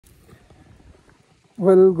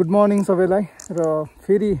Well good morning सबैलाई र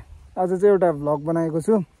फेरि आज चाहिँ एउटा भ्लग बनाएको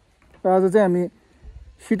छु र आज चाहिँ हामी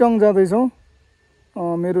सिटोङ जाँदैछौँ।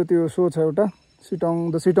 मेरो त्यो सो छ एउटा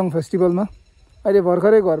सिटोङ फेस्टिभलमा। अहिले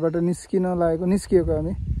भर्खरै घरबाट निस्किएको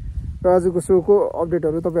हामी र आजको सोको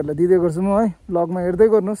अपडेटहरू तपाईँहरूलाई दिँदै गर्छु म है। भ्लगमा हेर्दै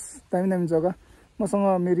गर्नुहोस्, दामी दामी जग्गा।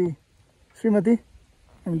 मसँग मेरी श्रीमती,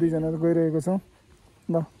 हामी दुईजना गइरहेको छौँ।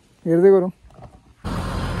 ल हेर्दै गरौँ।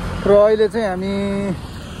 र अहिले चाहिँ हामी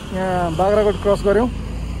यहाँ बाग्राकोट क्रस गऱ्यौँ,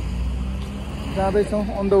 जाँदैछौँ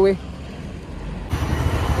अन द वे।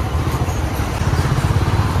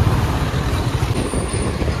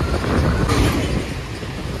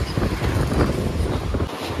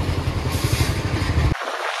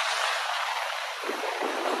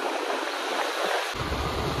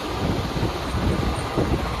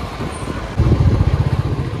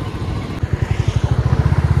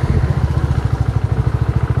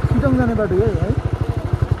 सिटोङ जाने बाटो है।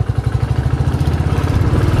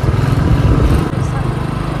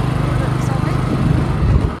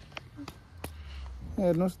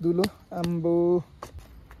 हेर्नुहोस् धुलो आम्बो,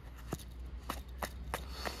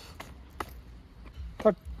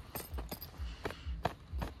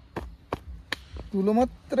 धुलो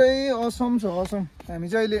मात्रै असम छ असम। हामी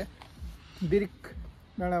चाहिँ अहिले बिरिक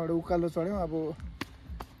डाँडाबाट उकालो चढ्यौँ। अब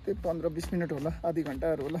त्यही 15-20 मिनट होला, आधी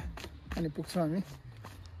घन्टाहरू होला, अनि पुग्छौँ हामी।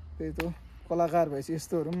 त्यही त कलाकार भएपछि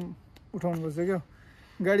यस्तोहरू पनि उठाउनुपर्छ क्या।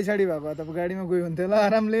 गाडी साडी भएको भए त अब गाडीमा गयो हुन्थ्यो होला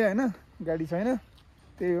आरामले होइन, गाडी छैन।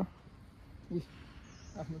 त्यही हो,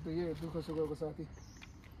 आफ्नो त यो दुःख सुखको साथी।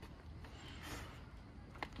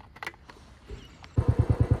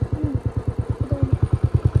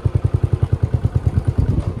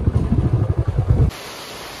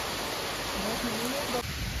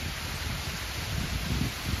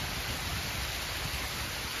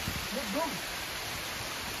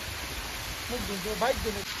 बाइक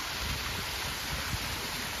देने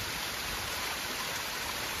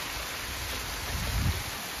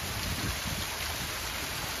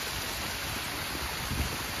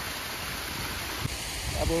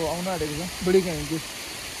अब आउन आँटेको छ बुढी कहीँ कि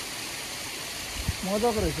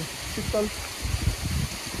मजाको रहेछ शीतल।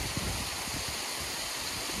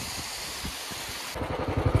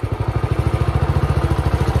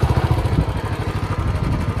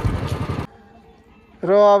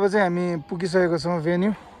 र अब चाहिँ हामी पुगिसकेको छौँ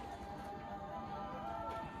भेन्यू,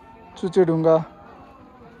 चुचेढुङ्गा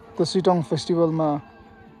द सिटोङ फेस्टिभलमा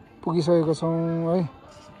पुगिसकेको छौँ है।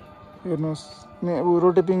 हेर्नुहोस्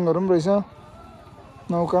रोटेपिङहरू पनि रहेछ,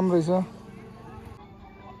 नौका पनि रहेछ।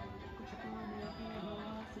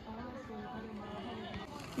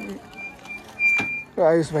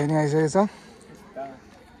 आयुष भाइ नि आइसकेको छ।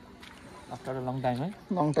 आफ्टर लङ टाइम है,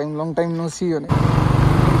 लङ टाइम नो सी हो नि।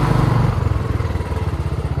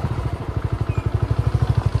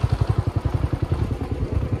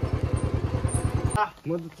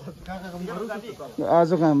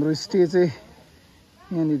 आजको हाम्रो स्टे चाहिँ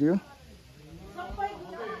यहाँनिर हो,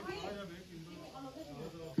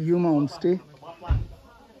 युमा होमस्टे।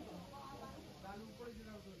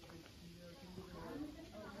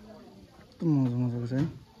 मजाको छ है।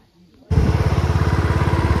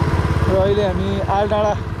 र अहिले हामी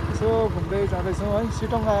आलडाँडा यसो घुम्दै जाँदैछौँ है।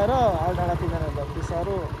 सिटोङ आएर आलडाँडा पुगेन भने त्यो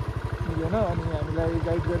साह्रो मिलेन, अनि हामीलाई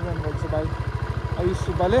गाइड गरिरहनु भएको छ भाइ आयुष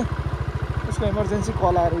सुब्बाले। उसको इमर्जेन्सी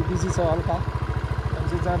कल आएर बिजी छ हल्का। हामी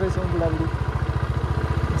चाहिँ जाँदैछौँ बुढाबुढी,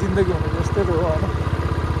 जिन्दगी भनेको यस्तै त हो होइन।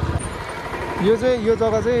 यो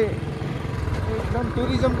जग्गा चाहिँ एकदम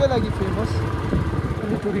टुरिज्मकै लागि फेमस,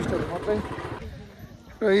 अनि टुरिस्टहरू मात्रै।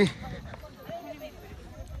 र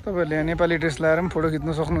तपाईँहरूले यहाँ नेपाली ड्रेस लगाएर पनि फोटो खिच्न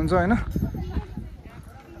सक्नुहुन्छ होइन।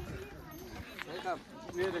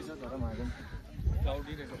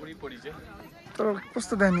 तर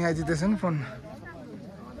कस्तो दामी आइदिँदैछ नि फोन।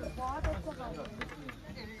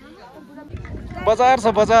 बजार छ,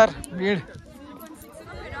 बजार भिड।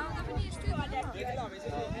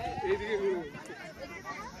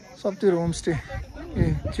 सबतिर होमस्टे।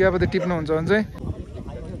 चियापत्ती टिप्नुहुन्छ भने चाहिँ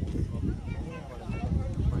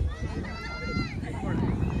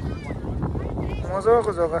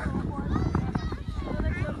मजाको जग्गा।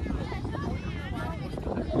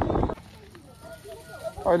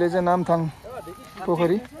 अहिले चाहिँ नामथाङ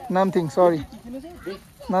पोखरी, नामथिङ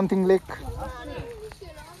लेक,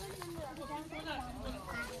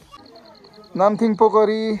 नामथिङ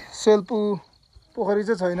पोखरी, सेल्पु पोखरी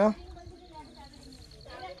चाहिँ छैन।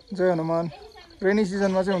 जय हनुमान रेनी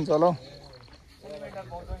सिजनमा चाहिँ हुन्छ होला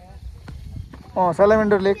हौ।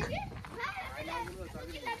 सेलेमेन्डर लेक।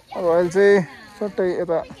 अब अहिले चाहिँ सट्टै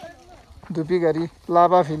यता धुपीघारी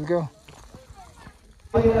लाभा फिल क्या।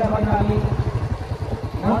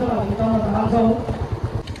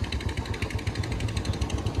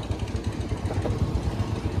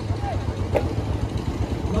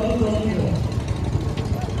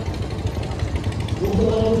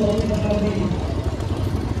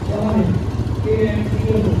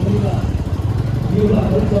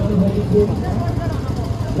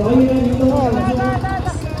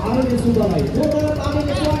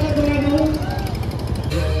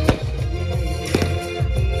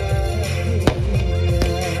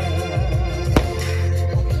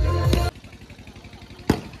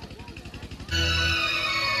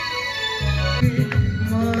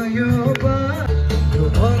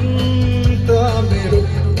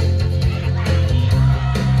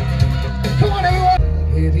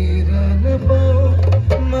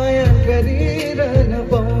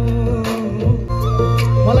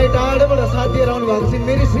 मलाई टाढोबाट साथ दिएर आउनु भएको छ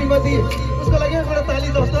मेरी श्रीमती उसको लागि एउटा ताली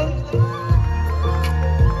जस्तो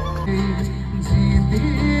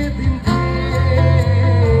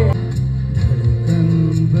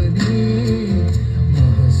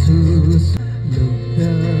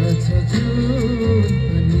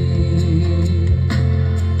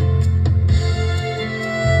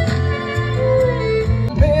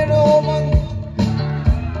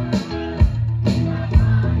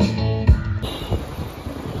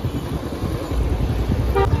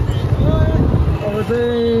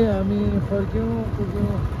हामी फर्क्यौँ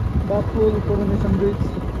पुग्यौँ बागपुल कोरोनेसन ब्रिज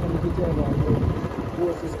भनेपछि चाहिँ अब हाम्रो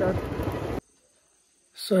बस स्टार्ट।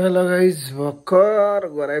 सो हेलो गाइज भर्खर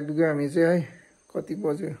घर आइपुग्यो हामी चाहिँ है कति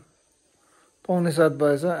बज्यो 6:45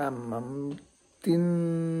 भएछ आम्माम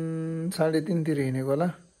 3 साढे 3तिर हिँडेको होला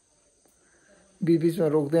बिचमा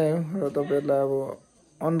रोक्दै आयौँ र तपाईँहरूलाई अब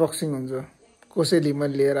अनबक्सिङ हुन्छ कसैले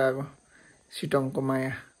मैले लिएर आएको सिटङको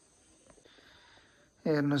माया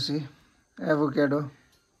हेर्नुहोस् है एभोक्याडो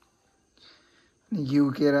घिउ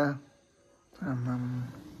केरा आम्माम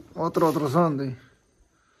अत्रो छ अन्त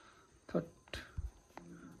थट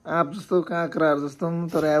आँप जस्तो काँक्राहरू जस्तो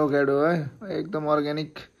तर एभोक्याडो है एकदम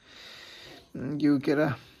अर्ग्यानिक घिउ केरा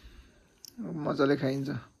मजाले खाइन्छ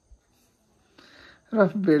र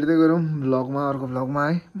भेट्दै गरौँ भ्लगमा अर्को भ्लगमा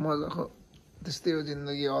है मजाको त्यस्तै हो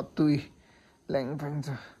जिन्दगी अतुई ल्याङफ्याङ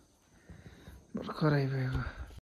छ भर्खर आइपुगेको